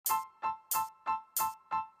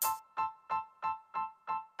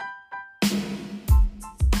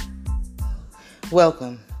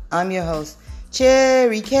Welcome. I'm your host,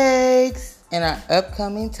 Cherry Cakes, and our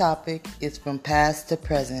upcoming topic is from past to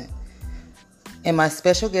present. And my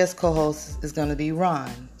special guest co-host is going to be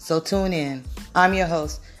Ron. So tune in. I'm your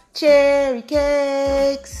host, Cherry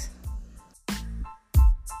Cakes.